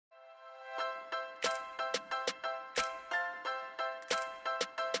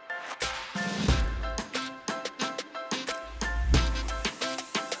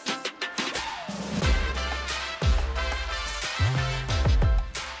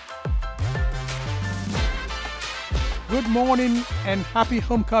Good morning and happy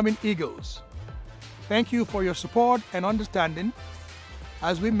homecoming, Eagles. Thank you for your support and understanding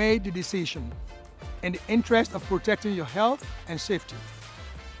as we made the decision, in the interest of protecting your health and safety,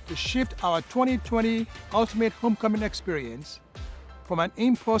 to shift our 2020 Ultimate Homecoming experience from an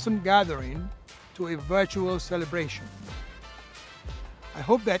in-person gathering to a virtual celebration. I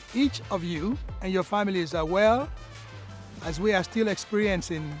hope that each of you and your families are well as we are still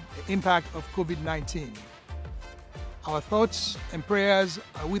experiencing the impact of COVID-19. Our thoughts and prayers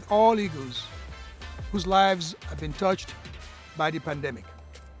are with all Eagles whose lives have been touched by the pandemic.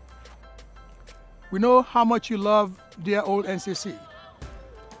 We know how much you love dear old NCC.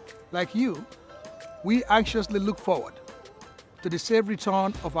 Like you, we anxiously look forward to the safe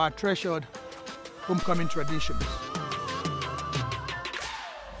return of our treasured homecoming traditions.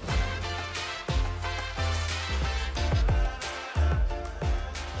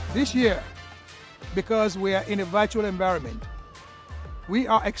 This year, because we are in a virtual environment, we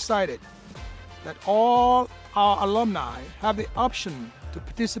are excited that all our alumni have the option to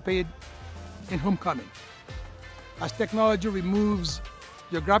participate in homecoming, as technology removes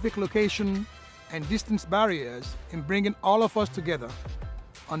geographic location and distance barriers in bringing all of us together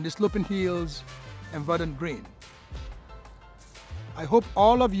on the sloping hills and verdant green. I hope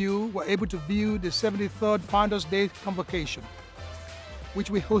all of you were able to view the 73rd Founders Day convocation, which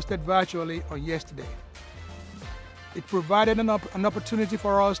we hosted virtually on yesterday. It provided an opportunity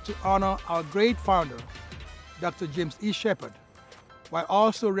for us to honor our great founder, Dr. James E. Shepherd, while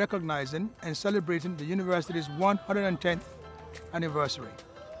also recognizing and celebrating the university's 110th anniversary.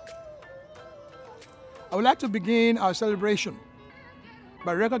 I would like to begin our celebration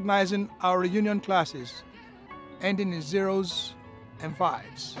by recognizing our reunion classes ending in 0s and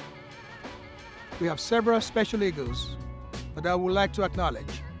 5s. We have several special Eagles that I would like to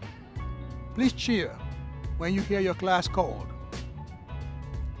acknowledge. Please cheer when you hear your class called.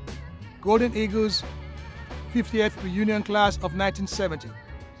 Golden Eagles 50th Reunion Class of 1970.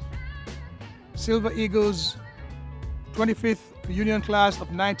 Silver Eagles 25th Reunion Class of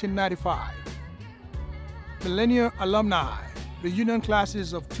 1995. Millennial Alumni Reunion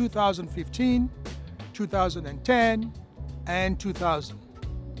Classes of 2015, 2010, and 2000.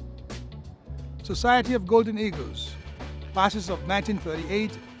 Society of Golden Eagles Classes of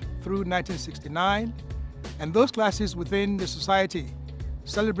 1938 through 1969, and those classes within the society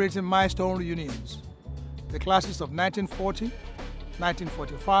celebrating milestone reunions. The classes of 1940,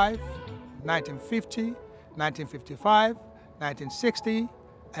 1945, 1950, 1955, 1960,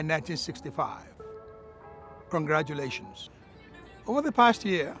 and 1965. Congratulations. Over the past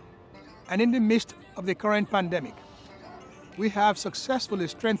year, and in the midst of the current pandemic, we have successfully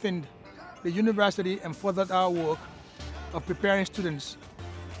strengthened the university and furthered our work of preparing students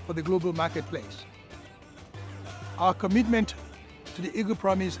for the global marketplace. Our commitment to the Eagle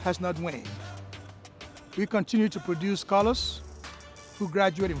Promise has not waned. We continue to produce scholars who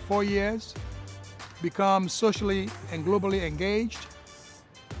graduate in 4 years, become socially and globally engaged,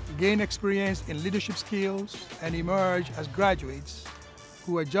 gain experience in leadership skills, and emerge as graduates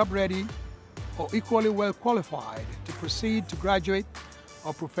who are job-ready or equally well qualified to proceed to graduate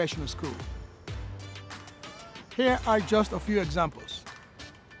or professional school. Here are just a few examples.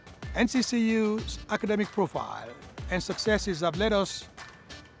 NCCU's academic profile and successes have led us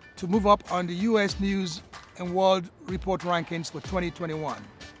to move up on the U.S. News and World Report rankings for 2021.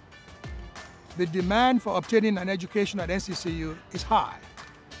 The demand for obtaining an education at NCCU is high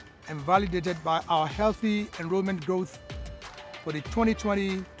and validated by our healthy enrollment growth for the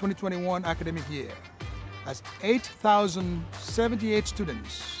 2020-2021 academic year, as 8,078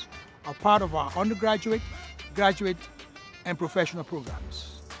 students are part of our undergraduate, graduate, and professional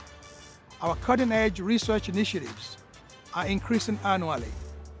programs. Our cutting-edge research initiatives are increasing annually.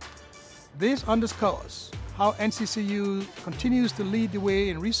 This underscores how NCCU continues to lead the way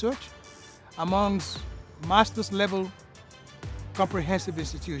in research amongst master's-level comprehensive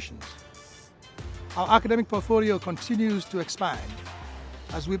institutions. Our academic portfolio continues to expand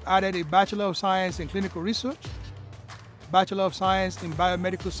as we've added a Bachelor of Science in Clinical Research, Bachelor of Science in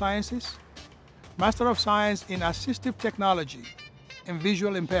Biomedical Sciences, Master of Science in Assistive Technology and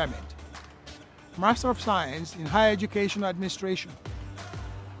Visual Impairment, Master of Science in Higher Education Administration,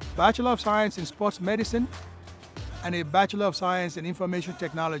 Bachelor of Science in Sports Medicine, and a Bachelor of Science in Information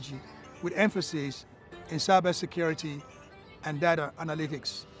Technology with emphasis in cybersecurity and data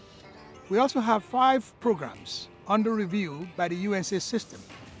analytics. We also have 5 programs under review by the UNC system,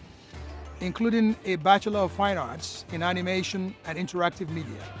 including a Bachelor of Fine Arts in Animation and Interactive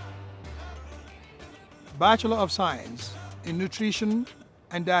Media, Bachelor of Science in Nutrition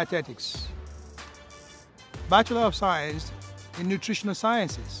and Dietetics, Bachelor of Science in Nutritional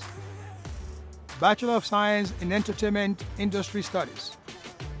Sciences, Bachelor of Science in Entertainment Industry Studies,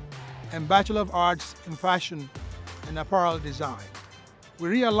 and Bachelor of Arts in Fashion and Apparel Design. We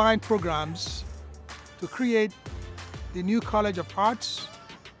realigned programs to create the new College of Arts,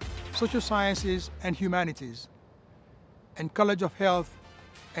 Social Sciences and Humanities, and College of Health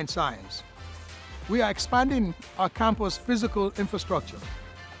and Science. We are expanding our campus physical infrastructure.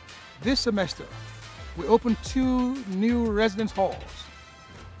 This semester, we opened 2 new residence halls,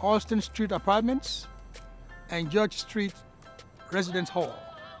 Alston Street Apartments and George Street Residence Hall,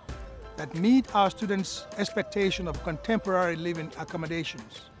 that meet our students' expectation of contemporary living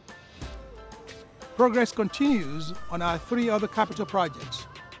accommodations. Progress continues on our 3 other capital projects.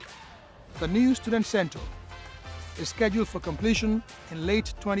 The new Student Center is scheduled for completion in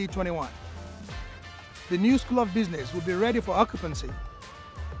late 2021. The new School of Business will be ready for occupancy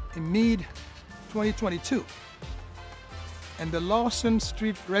in mid-2022, and the Lawson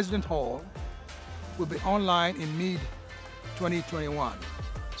Street Residence Hall will be online in mid-2021.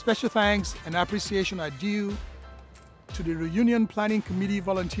 Special thanks and appreciation are due to the Reunion Planning Committee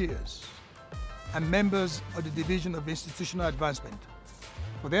volunteers and members of the Division of Institutional Advancement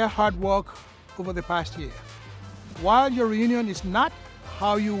for their hard work over the past year. While your reunion is not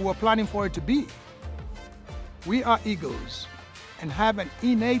how you were planning for it to be, we are eagles and have an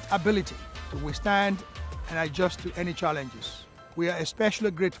innate ability to withstand and adjust to any challenges. We are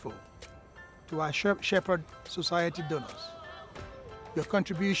especially grateful to our Shepherd Society donors. Your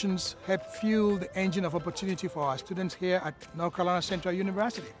contributions help fuel the engine of opportunity for our students here at North Carolina Central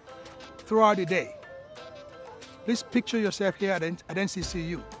University. Throughout the day, please picture yourself here at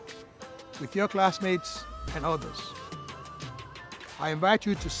NCCU with your classmates and others. I invite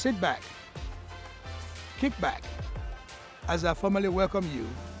you to sit back, kick back, as I formally welcome you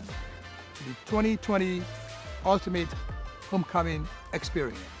to the 2020 Ultimate Homecoming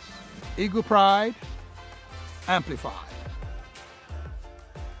Experience. Eagle Pride Amplified.